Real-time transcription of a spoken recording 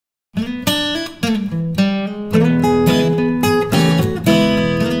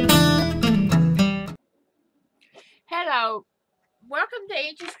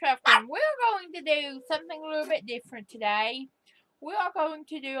to do something a little bit different today. We are going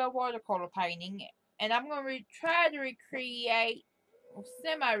to do a watercolor painting, and I'm going to try to recreate, or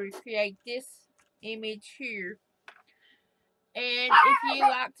semi-recreate this image here. And if you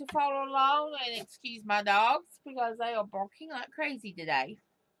like to follow along, and excuse my dogs because they are barking like crazy today.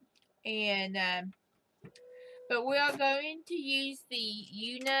 And but we are going to use the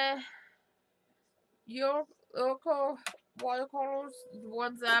Uloochi watercolors, the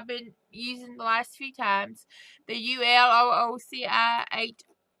ones that I've been using the last few times. The Uloochi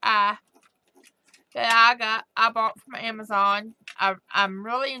that I bought from Amazon. I'm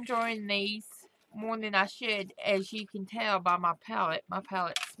really enjoying these more than I should, as you can tell by my palette. My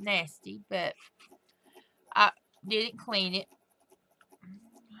palette's nasty, but I didn't clean it.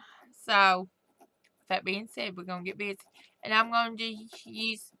 So, that being said, we're going to get busy. And I'm going to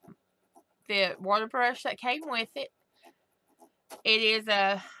use the water brush that came with it.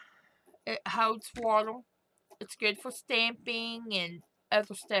 It holds water. It's good for stamping and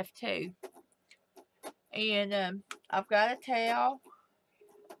other stuff too. And I've got a towel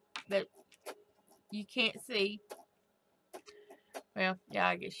that you can't see. Well, yeah,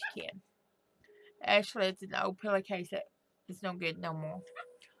 I guess you can. Actually, it's an old pillowcase that is no good no more.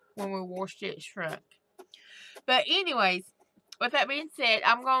 When we washed it, it shrunk. But anyways, with that being said,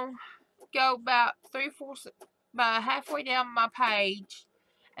 I'm going to go about about halfway down my page.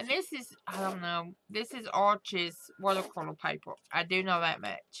 And this is, I don't know, this is Arch's watercolor paper. I do know that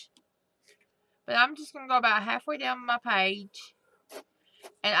much. But I'm just going to go about halfway down my page.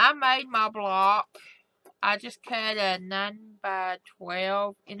 And I made my block. I just cut a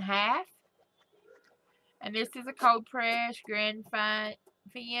 9x12 in half. And this is a cold press grand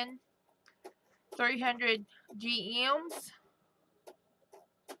fin 300 GMs,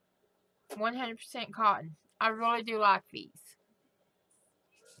 100% cotton. I really do like these.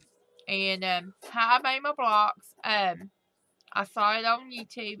 And how I made my blocks, I saw it on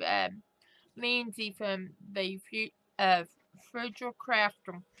YouTube. Lindsay from the Fragile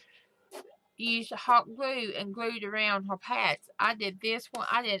Crafter used hot glue and glued around her pads. I did this one.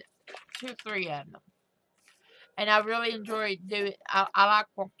 I did 2 or 3 of them. And I really enjoyed doing it. I like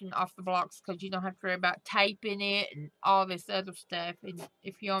working off the blocks because you don't have to worry about taping it and all this other stuff. And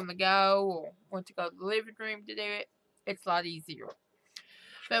if you're on the go or want to go to the living room to do it, it's a lot easier.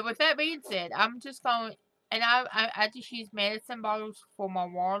 But with that being said, I'm just going, and I just use medicine bottles for my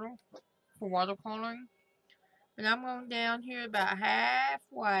water, for watercoloring. But I'm going down here about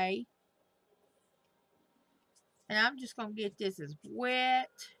halfway. And I'm just going to get this as wet.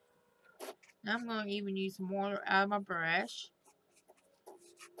 And I'm going to even use some water out of my brush.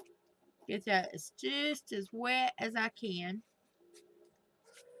 Get that as just as wet as I can.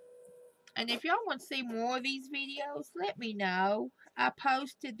 And if y'all want to see more of these videos, let me know. I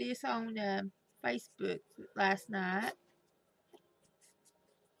posted this on Facebook last night.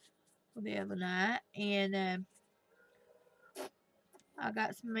 Or the other night. And I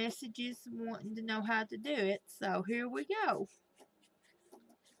got some messages wanting to know how to do it. So here we go.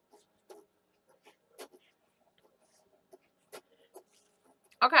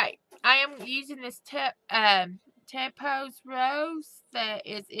 Okay, I am using this Tempos Rose that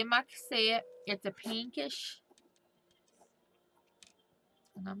is in my cassette. It's a pinkish.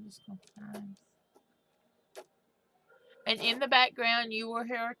 And I'm just going to find. And in the background, you will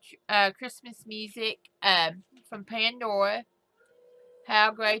hear Christmas music from Pandora.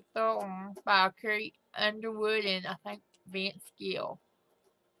 How Great Thou Art by Carrie Underwood and I think Vince Gill.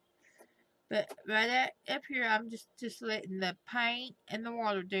 But right up here, I'm just letting the paint and the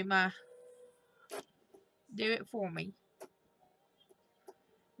water do it for me.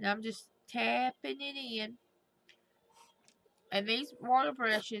 And I'm just tapping it in. And these water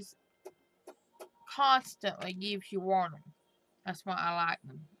brushes constantly gives you water. That's why I like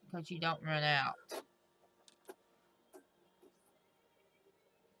them, because you don't run out.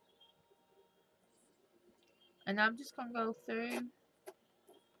 And I'm just going to go through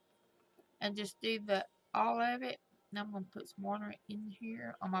and just do all of it. And I'm going to put some water in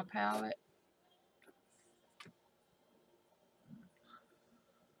here on my palette.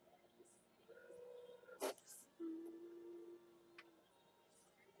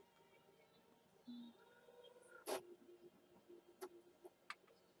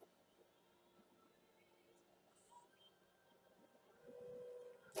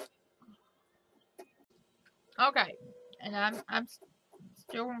 Okay, and I'm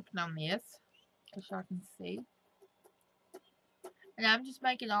still working on this, as y'all can see. And I'm just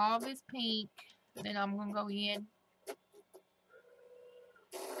making all this pink. Then I'm gonna go in.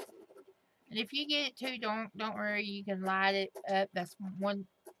 And if you get it too dark, don't worry, you can light it up. That's one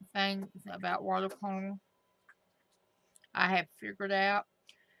things about watercolor I have figured out.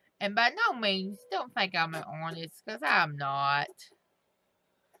 And by no means, don't think I'm an artist, because I'm not.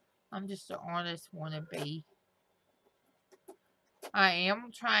 I'm just an artist wannabe. I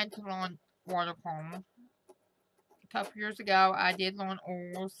am trying to learn watercolor. A couple years ago, I did learn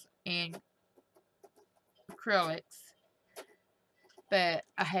oils and acrylics, but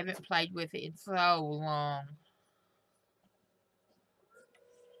I haven't played with it in so long.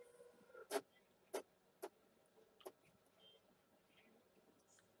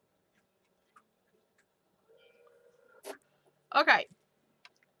 Okay,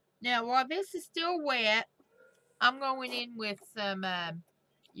 now while this is still wet, I'm going in with some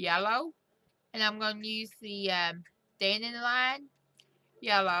yellow, and I'm going to use the dandelion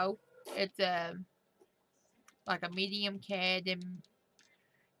yellow. It's like a medium cadmium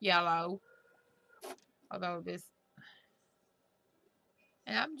yellow, although this,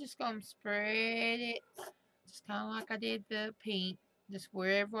 and I'm just going to spread it, just kind of like I did the pink, just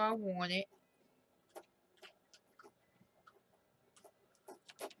wherever I want it.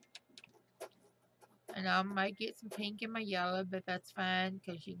 And I might get some pink in my yellow, but that's fine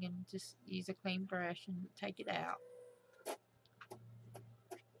because you can just use a clean brush and take it out.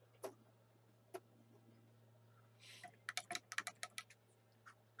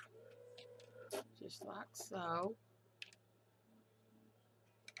 Just like so.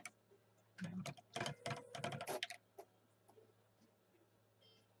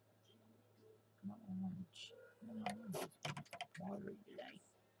 My orange. My orange is watery today.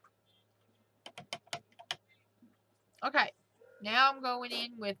 Okay, now I'm going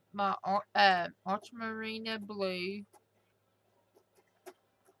in with my ultramarine blue.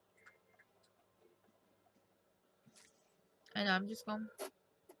 And I'm just going to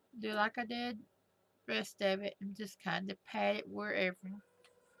do like I did the rest of it and just kind of pat it wherever.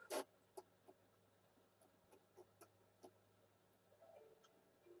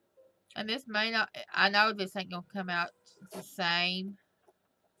 And this may not, I know this ain't going to come out the same.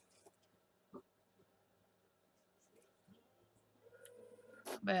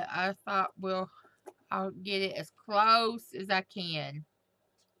 But I thought, well, I'll get it as close as I can.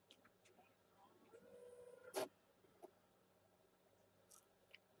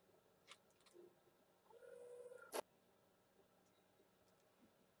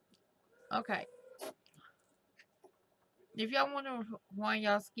 Okay. If y'all wonder why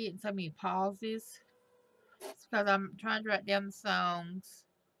y'all's getting so many pauses, it's because I'm trying to write down the songs.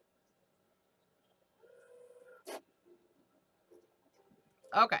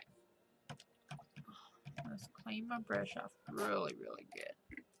 Okay. Let's clean my brush off really, really good.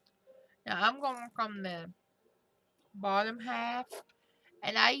 Now I'm going to work on the bottom half.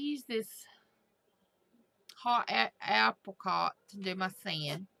 And I use this hot apricot to do my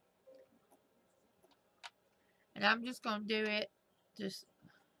sand. And I'm just going to do it just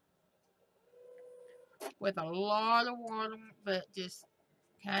with a lot of water, but just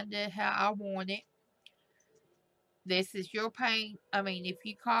kind of how I want it. This is your paint. I mean, if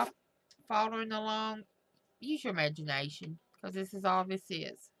you following along, use your imagination, because this is all this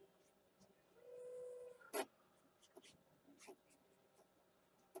is.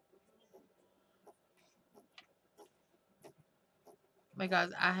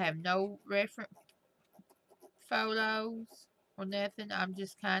 Because I have no reference photos or nothing. I'm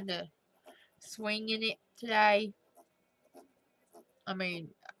just kind of swinging it today. I mean,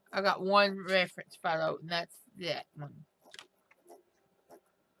 I got one reference photo, and that's that one.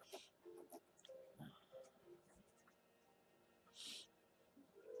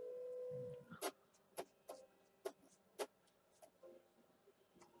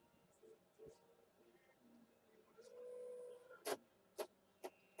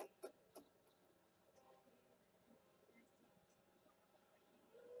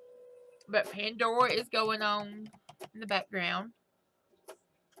 But Pandora is going on in the background.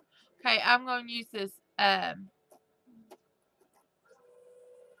 Okay, I'm going to use this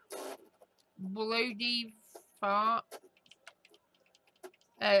Blue D font,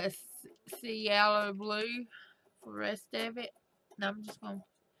 Cielo Blue for the rest of it. And I'm just going to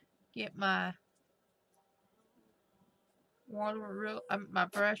get my my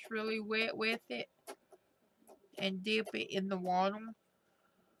brush really wet with it and dip it in the water.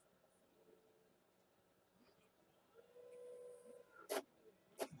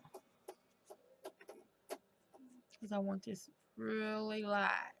 Because I want this really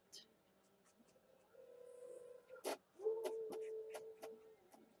light.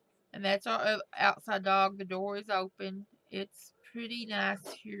 And that's our outside dog. The door is open. It's pretty nice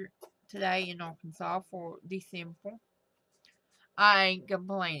here today in Arkansas for December. I ain't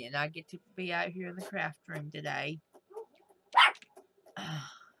complaining. I get to be out here in the craft room today.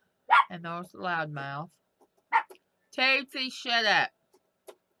 And there's loudmouth. Tootsie, shut up.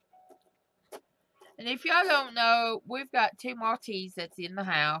 And if y'all don't know, we've got 2 Maltese that's in the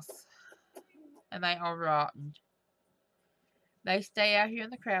house. And they are rotten. They stay out here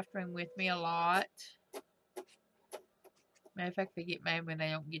in the craft room with me a lot. Matter of fact, they get mad when they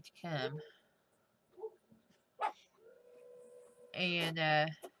don't get to come. And,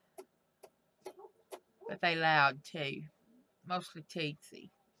 but they loud too. Mostly Tootsie.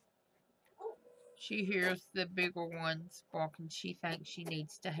 She hears the bigger ones barking. She thinks she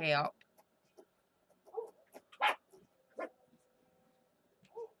needs to help.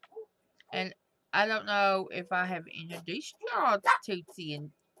 And I don't know if I have introduced y'all to Tootsie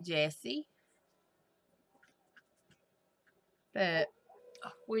and Jessie. But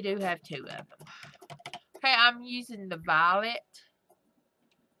we do have 2 of them. Okay, I'm using the violet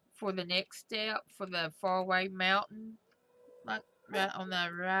for the next step for the faraway mountain. Like right on the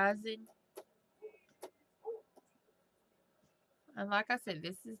horizon. And like I said,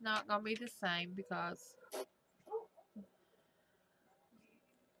 this is not going to be the same because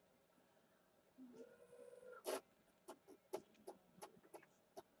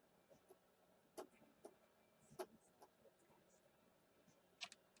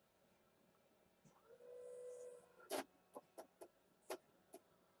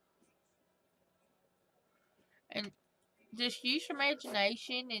and just use your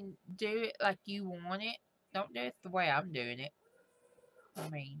imagination and do it like you want it. Don't do it the way I'm doing it. I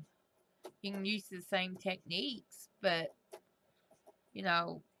mean, you can use the same techniques, but, you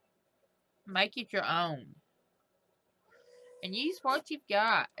know, make it your own. And use what you've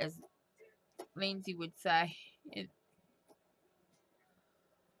got, as Lindsay would say.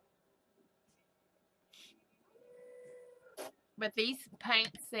 But these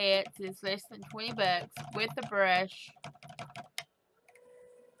paint sets is less than 20 bucks with the brush.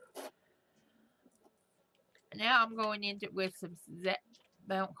 Now I'm going into it with some Zap.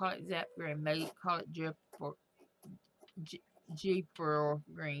 They don't call it Zap green. They call it Jeeper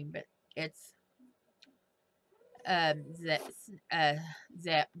green, but it's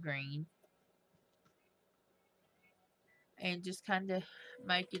Zap green. And just kind of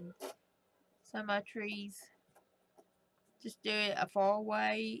making some of my trees. Just do it a far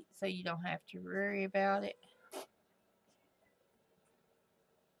away so you don't have to worry about it.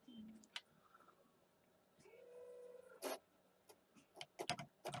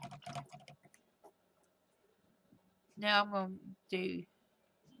 Now I'm going to do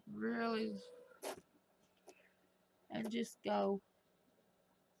really and just go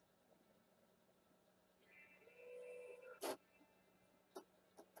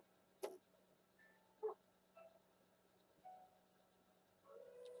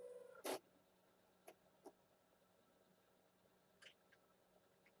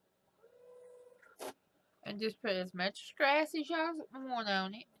and just put as much grass as y'all want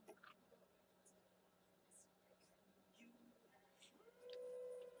on it.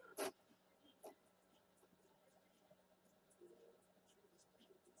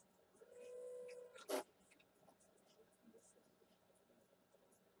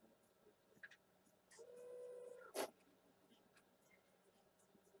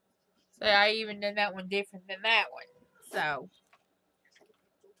 So I even did that one different than that one. So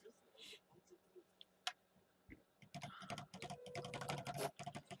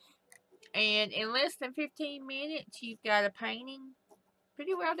and in less than 15 minutes you've got a painting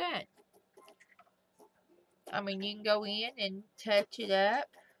pretty well done. I mean, you can go in and touch it up.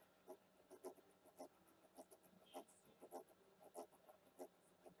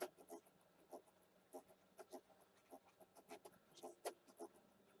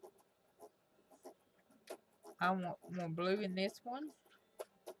 I want more blue in this one.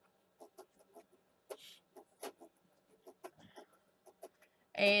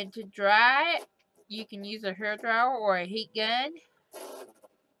 And to dry it, you can use a hairdryer or a heat gun.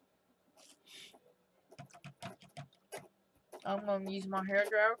 I'm going to use my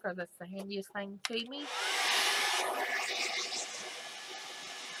hairdryer because that's the handiest thing to me.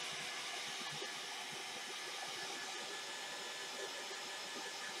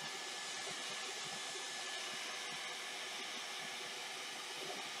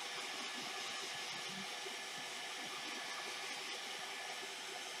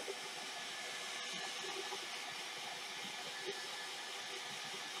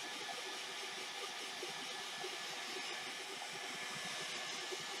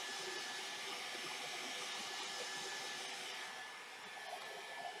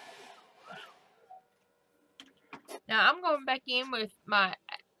 Now I'm going back in with my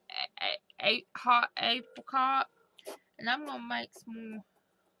hot apricot, and I'm going to make some more.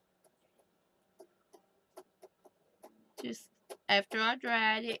 Just after I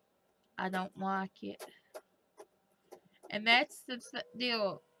dried it, I don't like it. And that's the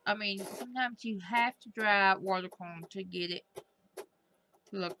deal. I mean, sometimes you have to dry watercolor to get it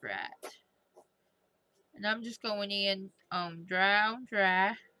to look right. And I'm just going in dry on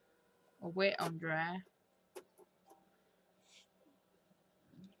dry, or wet on dry.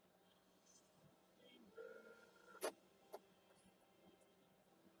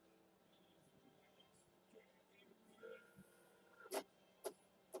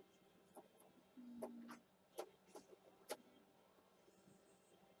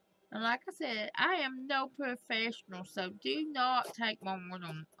 And like I said, I am no professional, so do not take my word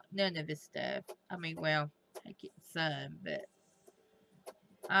on none of this stuff. I mean, well, take it some, but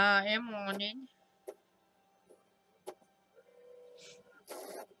I am learning.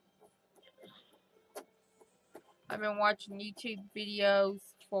 I've been watching YouTube videos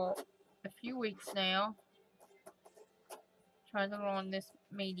for a few weeks now, trying to learn this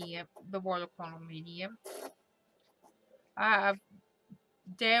medium, the watercolor medium. I've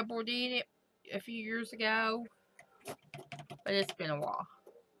dabbled in it a few years ago, but it's been a while.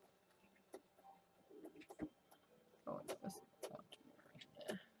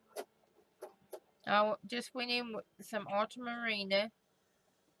 I just went in with some ultramarina.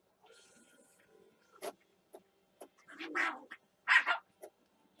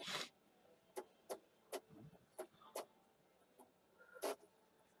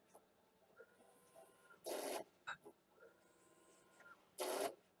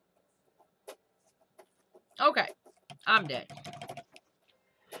 Okay, I'm done.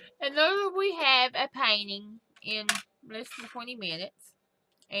 And there we have a painting in less than 20 minutes.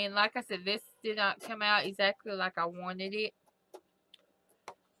 And like I said, this did not come out exactly like I wanted it.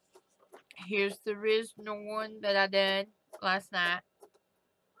 Here's the original one that I done last night.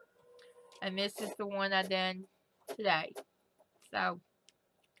 And this is the one I done today. So,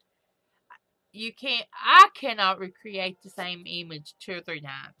 I cannot recreate the same image 2 or 3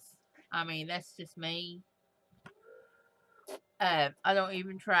 times. I mean, that's just me. I don't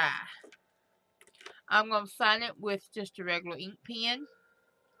even try. I'm going to sign it with just a regular ink pen.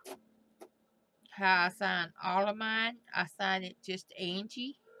 How I sign all of mine, I sign it just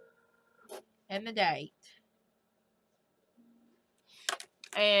Angie and the date.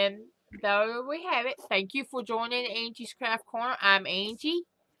 And there we have it. Thank you for joining Angie's Craft Corner. I'm Angie.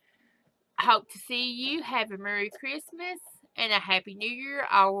 Hope to see you. Have a Merry Christmas and a Happy New Year.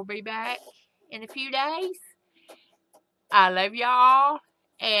 I will be back in a few days. I love y'all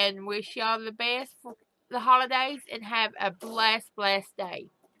and wish y'all the best for the holidays and have a blessed day.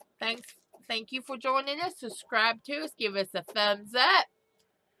 Thank you for joining us. Subscribe to us. Give us a thumbs up.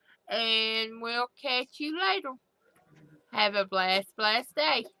 And we'll catch you later. Have a blessed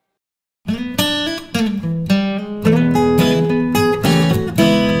day.